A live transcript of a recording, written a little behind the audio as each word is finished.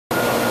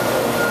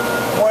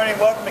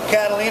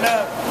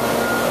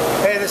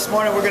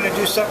morning we're going to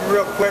do something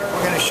real quick.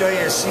 We're going to show you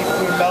a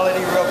seafood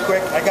melody real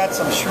quick. I got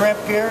some shrimp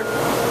here.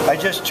 I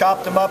just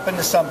chopped them up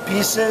into some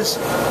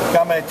pieces.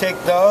 I'm going to take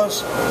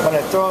those. I'm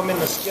going to throw them in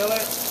the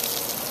skillet.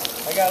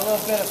 I got a little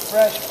bit of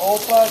fresh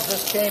opa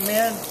just came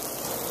in.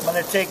 I'm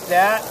going to take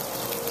that.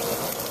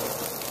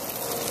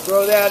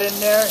 Throw that in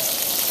there.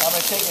 I'm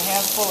going to take a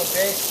handful of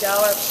bay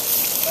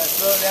scallops. I'm going to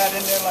throw that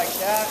in there like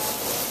that.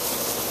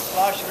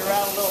 Slosh it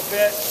around a little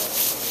bit.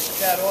 Get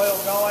that oil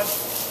going.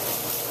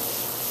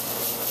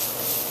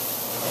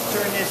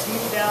 Turn this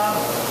heat down.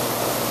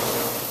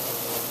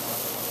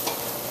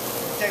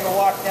 Take a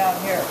walk down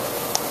here.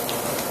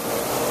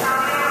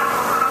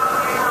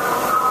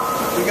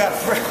 We got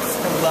fresh,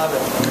 I love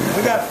it.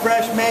 We got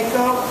fresh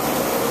mako,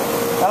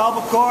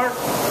 albacore,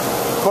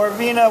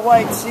 Corvina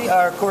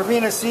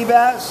Corvina sea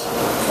bass,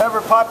 ever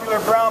popular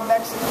brown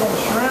Mexican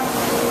shrimp.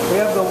 We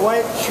have the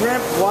white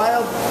shrimp,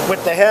 wild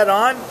with the head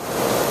on.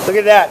 Look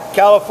at that,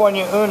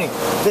 California uni.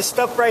 This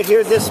stuff right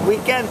here this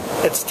weekend,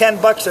 it's 10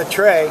 bucks a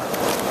tray.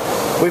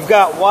 We've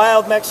got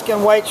wild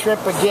Mexican white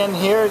shrimp again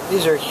here.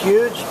 These are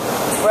huge.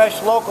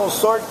 Fresh local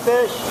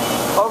swordfish.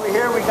 Over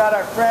here we got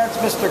our friends,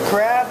 Mr.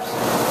 Crabs.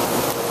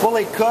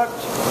 Fully cooked,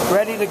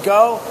 ready to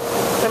go.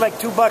 They're like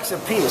 2 bucks a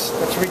piece.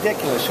 That's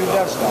ridiculous. Who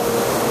does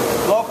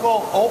that?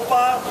 Local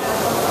opa,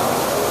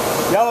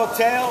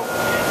 yellowtail.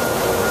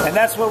 And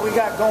that's what we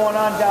got going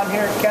on down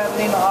here at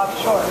Catalina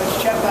Offshore.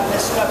 Let's check on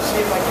this stuff, see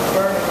if I can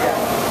burn it yet.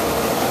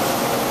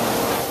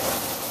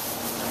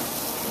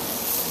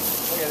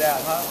 Look at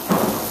that, huh?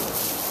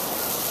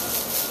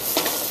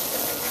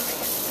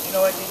 You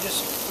know what, you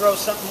just throw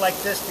something like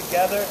this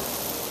together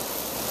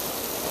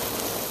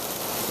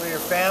for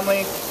your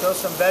family, throw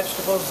some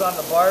vegetables on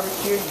the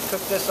barbecue, you cook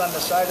this on the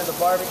side of the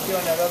barbecue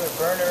on that other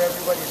burner,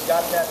 everybody's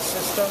got that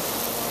system.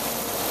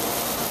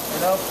 You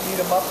know, heat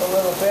them up a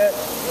little bit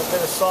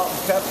of salt and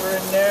pepper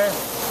in there.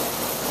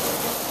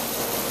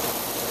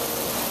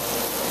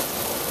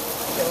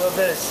 Get a little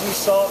bit of sea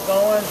salt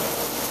going.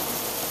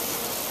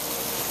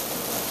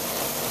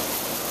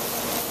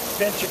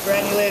 Pinch of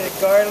granulated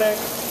garlic.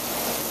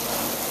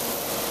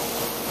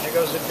 There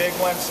goes a big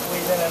one,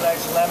 squeeze in a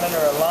nice lemon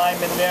or a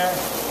lime in there.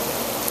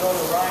 Throw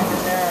the rind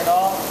in there and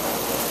all.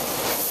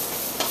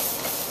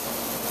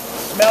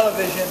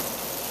 Smell-o-vision.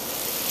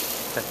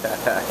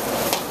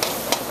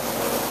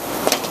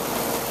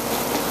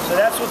 So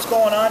that's what's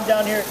going on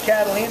down here at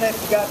Catalina. If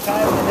you got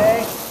time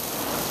today,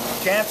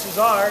 chances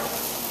are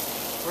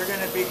we're going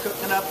to be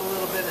cooking up a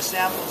little bit of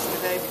samples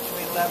today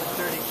between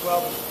 11:30,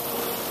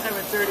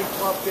 11:30,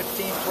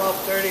 12:15,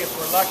 12:30 if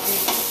we're lucky.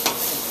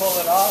 We can pull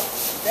it off.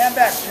 Stand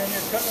back,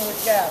 Junior. Cooking with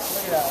gas.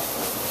 Look at that.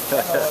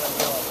 I know what I'm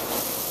doing.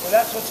 So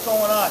that's what's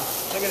going on.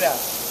 Look at that.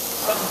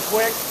 Something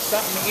quick,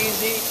 something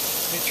easy,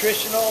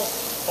 nutritional,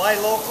 buy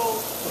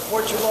local,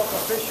 support your local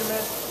fishermen,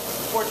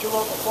 support your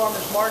local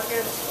farmers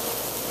market.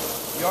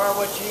 You are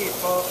what you eat,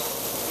 folks.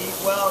 Eat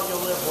well,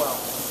 you'll live well.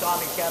 I'm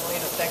Tommy,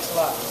 Catalina. Thanks a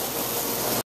lot.